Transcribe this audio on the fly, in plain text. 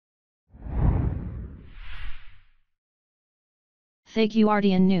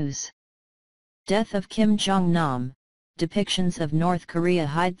Thaiguardian News. Death of Kim Jong, depictions of North Korea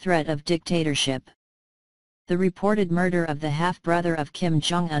hide threat of dictatorship. The reported murder of the half-brother of Kim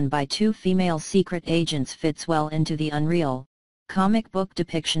Jong-un by two female secret agents fits well into the unreal, comic book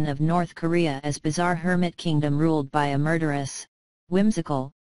depiction of North Korea as bizarre hermit kingdom ruled by a murderous,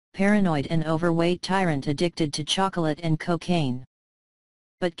 whimsical, paranoid and overweight tyrant addicted to chocolate and cocaine.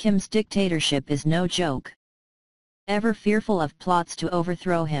 But Kim's dictatorship is no joke. Ever fearful of plots to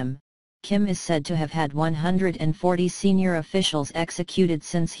overthrow him, Kim is said to have had 140 senior officials executed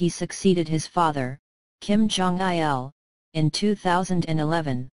since he succeeded his father, Kim Jong-il, in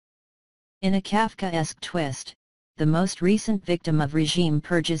 2011. In a Kafkaesque twist, the most recent victim of regime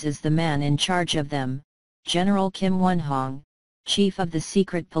purges is the man in charge of them, General Kim Won-hong, chief of the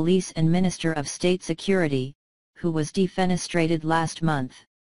secret police and Minister of State Security, who was defenestrated last month.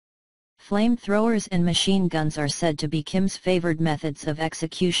 Flamethrowers and machine guns are said to be Kim's favored methods of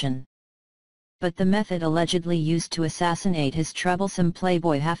execution. But the method allegedly used to assassinate his troublesome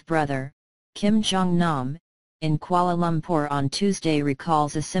playboy half-brother, Kim Jong-nam, in Kuala Lumpur on Tuesday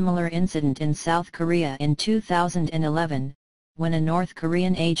recalls a similar incident in South Korea in 2011, when a North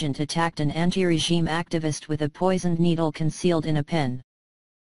Korean agent attacked an anti-regime activist with a poisoned needle concealed in a pen.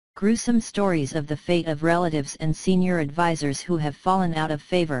 Gruesome stories of the fate of relatives and senior advisors who have fallen out of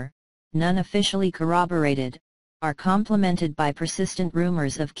favor, none officially corroborated, are complemented by persistent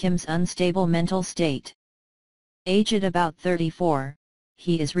rumors of Kim's unstable mental state. Aged about 34,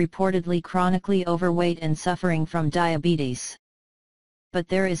 he is reportedly chronically overweight and suffering from diabetes. But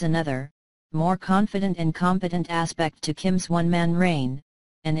there is another, more confident and competent aspect to Kim's one-man reign,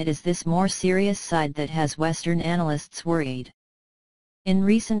 and it is this more serious side that has Western analysts worried. In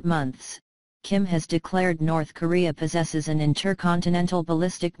recent months, Kim has declared North Korea possesses an intercontinental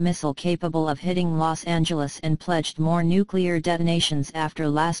ballistic missile capable of hitting Los Angeles and pledged more nuclear detonations after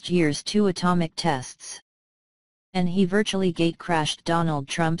last year's 2 atomic tests. And he virtually gate-crashed Donald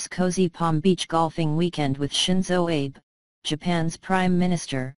Trump's cozy Palm Beach golfing weekend with Shinzo Abe, Japan's prime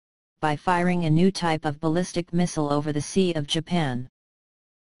minister, by firing a new type of ballistic missile over the Sea of Japan.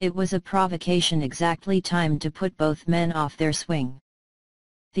 It was a provocation exactly timed to put both men off their swing.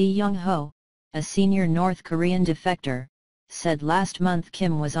 The Young-ho, a senior North Korean defector, said last month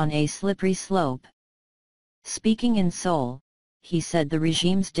Kim was on a slippery slope. Speaking in Seoul, he said the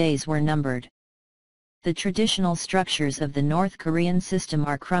regime's days were numbered. The traditional structures of the North Korean system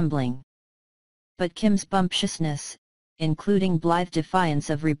are crumbling. But Kim's bumptiousness, including blithe defiance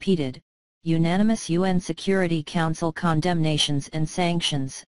of repeated, unanimous UN Security Council condemnations and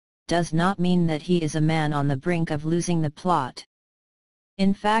sanctions, does not mean that he is a man on the brink of losing the plot.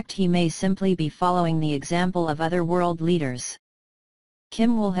 In fact, he may simply be following the example of other world leaders.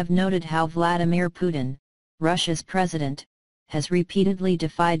 Kim will have noted how Vladimir Putin, Russia's president, has repeatedly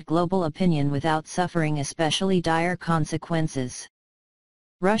defied global opinion without suffering especially dire consequences.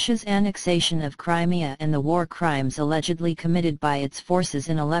 Russia's annexation of Crimea and the war crimes allegedly committed by its forces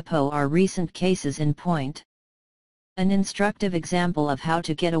in Aleppo are recent cases in point. An instructive example of how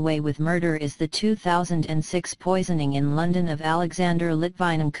to get away with murder is the 2006 poisoning in London of Alexander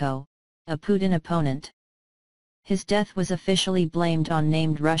Litvinenko, a Putin opponent. His death was officially blamed on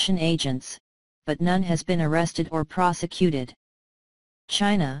named Russian agents, but none has been arrested or prosecuted.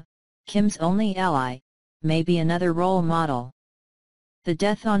 China, Kim's only ally, may be another role model. The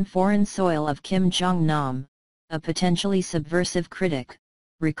death on foreign soil of Kim Jong-nam, a potentially subversive critic,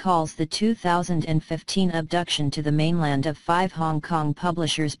 recalls the 2015 abduction to the mainland of 5 Hong Kong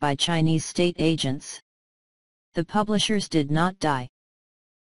publishers by Chinese state agents. The publishers did not die.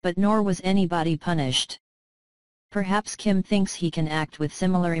 But nor was anybody punished. Perhaps Kim thinks he can act with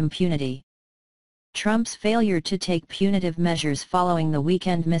similar impunity. Trump's failure to take punitive measures following the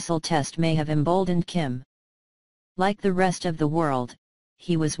weekend missile test may have emboldened Kim. Like the rest of the world,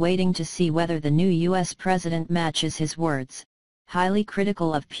 he was waiting to see whether the new U.S. president matches his words, highly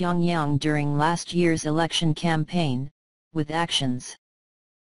critical of Pyongyang during last year's election campaign, with actions.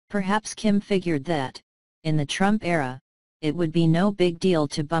 Perhaps Kim figured that, in the Trump era, it would be no big deal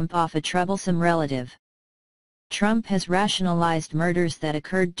to bump off a troublesome relative. Trump has rationalized murders that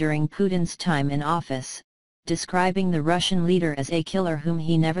occurred during Putin's time in office, describing the Russian leader as a killer whom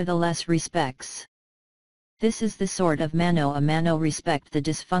he nevertheless respects. This is the sort of mano a mano respect the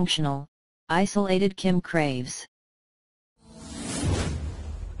dysfunctional, isolated Kim craves.